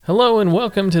Hello and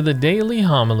welcome to the Daily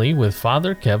Homily with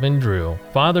Father Kevin Drew.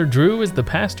 Father Drew is the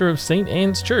pastor of St.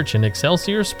 Anne's Church in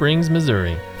Excelsior Springs,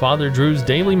 Missouri. Father Drew's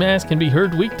daily mass can be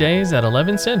heard weekdays at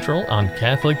 11 Central on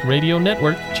Catholic Radio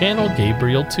Network, channel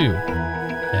Gabriel 2.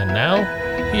 And now,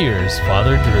 here's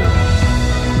Father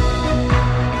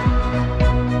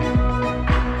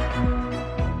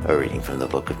Drew. A reading from the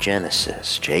book of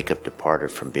Genesis. Jacob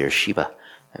departed from Beersheba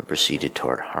and proceeded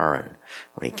toward Haran.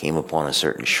 When he came upon a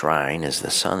certain shrine, as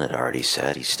the sun had already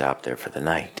set, he stopped there for the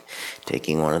night.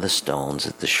 Taking one of the stones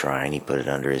at the shrine, he put it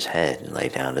under his head and lay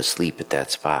down to sleep at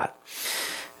that spot.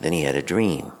 Then he had a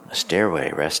dream. A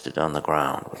stairway rested on the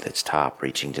ground with its top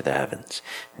reaching to the heavens,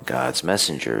 and God's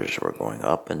messengers were going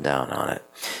up and down on it.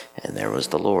 And there was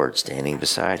the Lord standing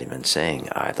beside him and saying,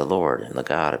 I, the Lord, am the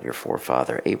God of your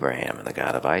forefather Abraham and the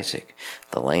God of Isaac.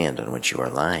 The land on which you are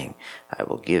lying I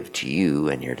will give to you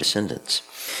and your descendants.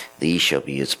 These shall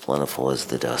be as plentiful as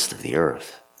the dust of the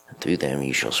earth. And through them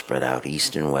you shall spread out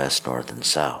east and west, north and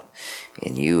south.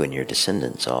 In you and your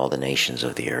descendants all the nations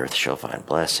of the earth shall find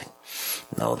blessing.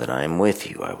 Know that I am with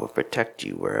you. I will protect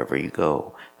you wherever you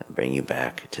go and bring you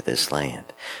back to this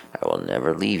land. I will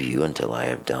never leave you until I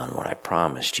have done what I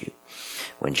promised you.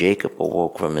 When Jacob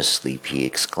awoke from his sleep, he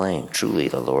exclaimed, Truly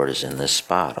the Lord is in this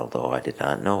spot, although I did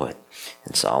not know it.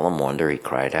 In solemn wonder he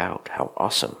cried out, How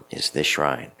awesome is this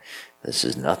shrine! This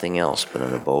is nothing else but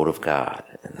an abode of God,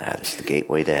 and that is the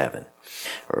gateway to heaven.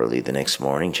 Early the next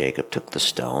morning, Jacob took the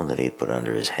stone that he had put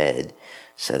under his head,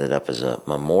 set it up as a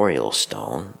memorial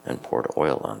stone, and poured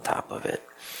oil on top of it.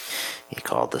 He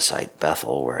called the site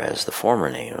Bethel, whereas the former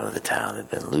name of the town had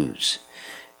been Luz.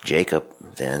 Jacob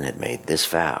then had made this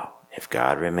vow, If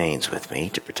God remains with me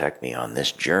to protect me on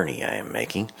this journey I am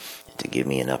making, and to give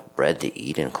me enough bread to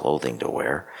eat and clothing to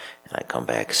wear, and I come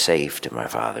back safe to my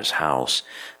father's house,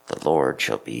 the Lord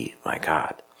shall be my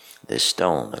God. This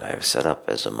stone that I have set up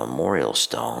as a memorial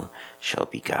stone shall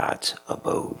be God's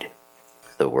abode.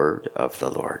 The word of the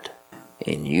Lord.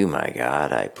 In you, my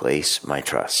God, I place my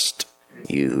trust.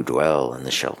 You who dwell in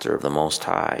the shelter of the Most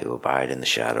High, who abide in the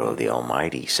shadow of the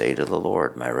Almighty, say to the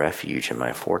Lord, my refuge and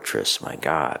my fortress, my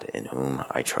God, in whom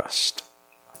I trust.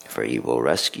 For he will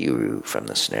rescue you from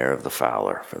the snare of the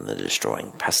fowler, from the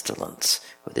destroying pestilence.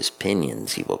 With his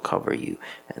pinions he will cover you,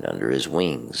 and under his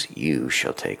wings you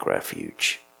shall take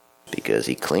refuge. Because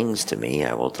he clings to me,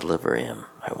 I will deliver him.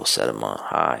 I will set him on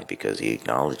high, because he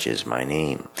acknowledges my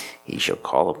name. He shall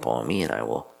call upon me, and I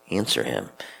will answer him.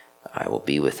 I will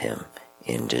be with him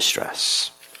in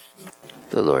distress.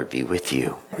 The Lord be with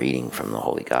you. Reading from the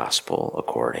Holy Gospel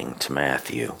according to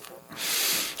Matthew.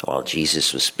 While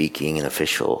Jesus was speaking, an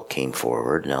official came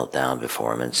forward, knelt down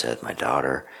before him, and said, My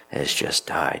daughter has just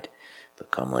died,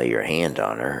 but come lay your hand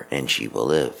on her, and she will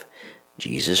live.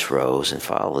 Jesus rose and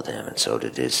followed him, and so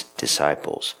did his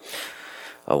disciples.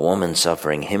 A woman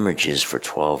suffering hemorrhages for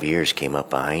 12 years came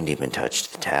up behind him and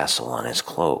touched the tassel on his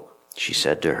cloak. She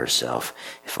said to herself,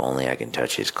 If only I can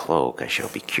touch his cloak, I shall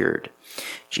be cured.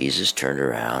 Jesus turned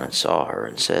around and saw her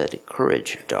and said,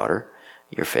 Courage, daughter,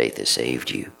 your faith has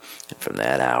saved you. And from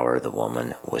that hour the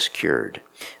woman was cured.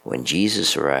 When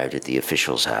Jesus arrived at the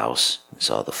official's house and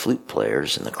saw the flute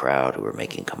players and the crowd who were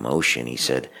making commotion, he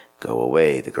said, Go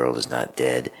away, the girl is not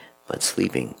dead, but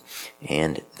sleeping.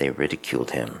 And they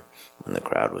ridiculed him. When the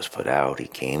crowd was put out, he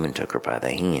came and took her by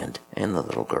the hand, and the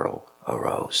little girl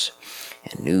arose.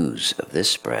 And news of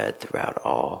this spread throughout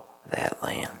all that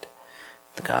land.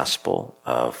 The Gospel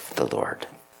of the Lord.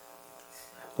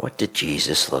 What did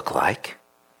Jesus look like?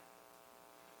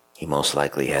 He most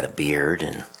likely had a beard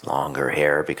and longer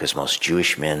hair, because most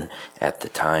Jewish men at the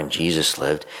time Jesus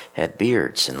lived had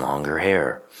beards and longer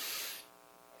hair.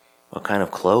 What kind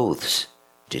of clothes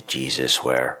did Jesus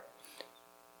wear?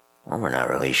 Well, we're not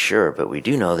really sure, but we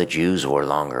do know that Jews wore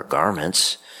longer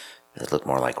garments that looked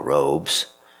more like robes,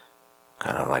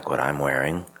 kind of like what I'm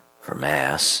wearing for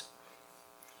Mass.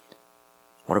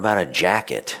 What about a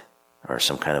jacket or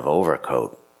some kind of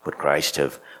overcoat? Would Christ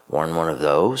have worn one of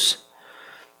those?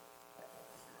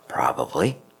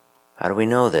 Probably. How do we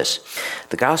know this?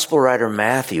 The Gospel writer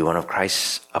Matthew, one of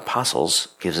Christ's apostles,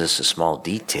 gives us a small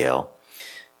detail.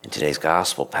 In today's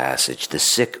Gospel passage, the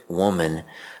sick woman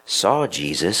saw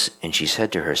Jesus and she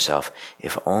said to herself,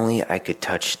 If only I could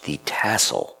touch the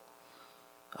tassel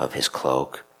of his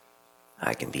cloak,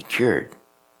 I can be cured.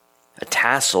 A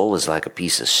tassel is like a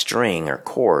piece of string or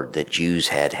cord that Jews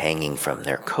had hanging from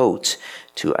their coats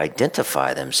to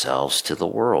identify themselves to the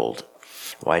world.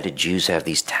 Why did Jews have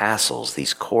these tassels,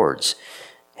 these cords,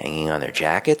 hanging on their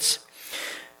jackets?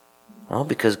 Well,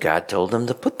 because God told them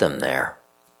to put them there.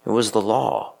 It was the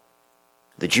law.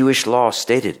 The Jewish law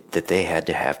stated that they had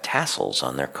to have tassels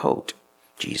on their coat.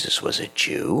 Jesus was a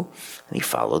Jew, and he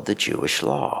followed the Jewish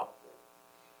law.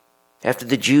 After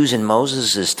the Jews in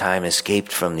Moses' time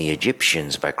escaped from the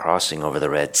Egyptians by crossing over the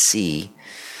Red Sea,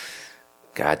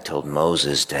 God told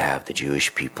Moses to have the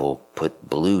Jewish people put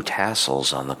blue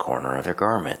tassels on the corner of their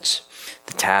garments.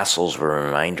 The tassels were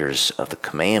reminders of the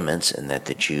commandments and that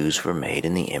the Jews were made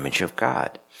in the image of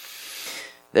God.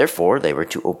 Therefore, they were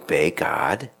to obey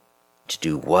God, to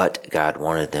do what God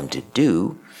wanted them to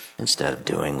do instead of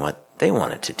doing what they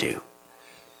wanted to do.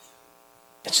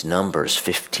 It's Numbers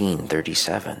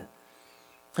 15:37.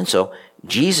 And so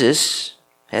Jesus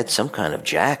had some kind of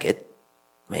jacket,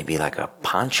 maybe like a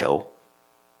poncho,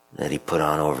 that he put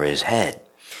on over his head.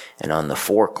 And on the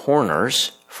four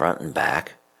corners, front and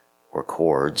back, were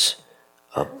cords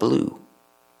of blue.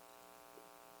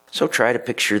 So try to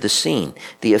picture the scene.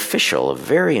 The official, a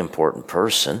very important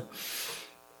person,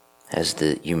 has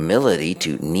the humility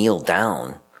to kneel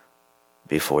down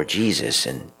before Jesus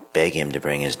and beg him to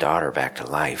bring his daughter back to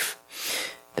life.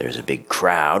 There's a big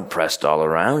crowd pressed all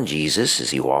around Jesus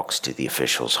as he walks to the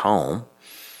official's home.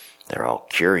 They're all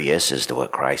curious as to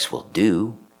what Christ will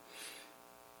do.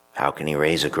 How can he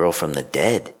raise a girl from the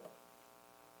dead?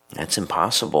 That's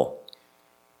impossible.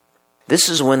 This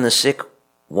is when the sick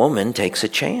woman takes a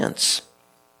chance.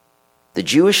 The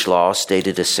Jewish law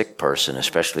stated a sick person,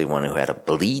 especially one who had a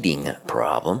bleeding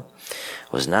problem,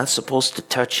 was not supposed to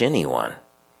touch anyone.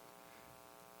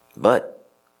 But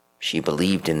she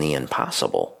believed in the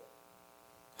impossible,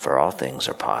 for all things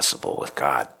are possible with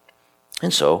God.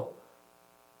 And so,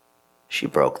 she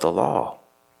broke the law.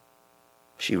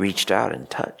 She reached out and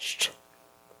touched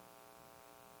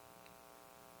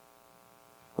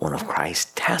one of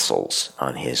Christ's tassels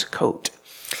on his coat,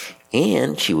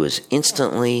 and she was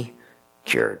instantly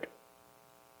cured.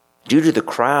 Due to the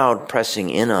crowd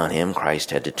pressing in on him, Christ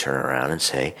had to turn around and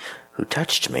say, "Who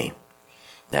touched me?"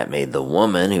 That made the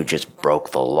woman who just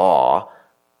broke the law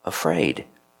afraid.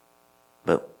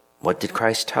 But what did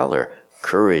Christ tell her?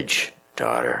 "Courage,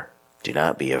 daughter. Do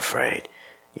not be afraid.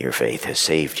 Your faith has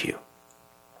saved you."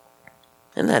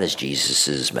 And that is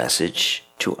Jesus' message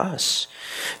to us.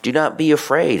 Do not be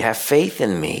afraid. Have faith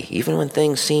in me, even when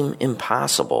things seem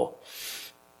impossible.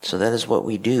 So that is what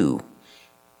we do.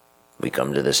 We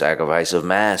come to the sacrifice of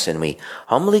Mass and we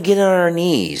humbly get on our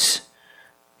knees,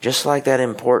 just like that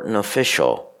important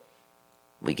official.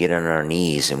 We get on our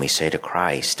knees and we say to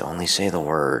Christ, "Only say the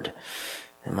word,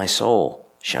 and my soul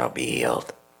shall be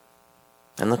healed."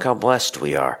 And look how blessed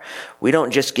we are. We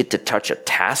don't just get to touch a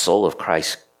tassel of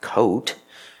Christ's coat.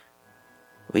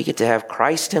 We get to have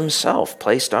Christ himself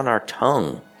placed on our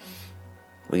tongue.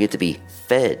 We get to be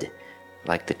fed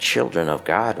like the children of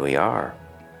God we are.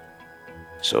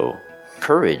 So,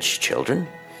 courage, children.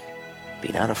 Be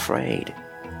not afraid.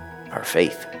 Our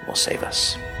faith will save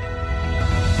us.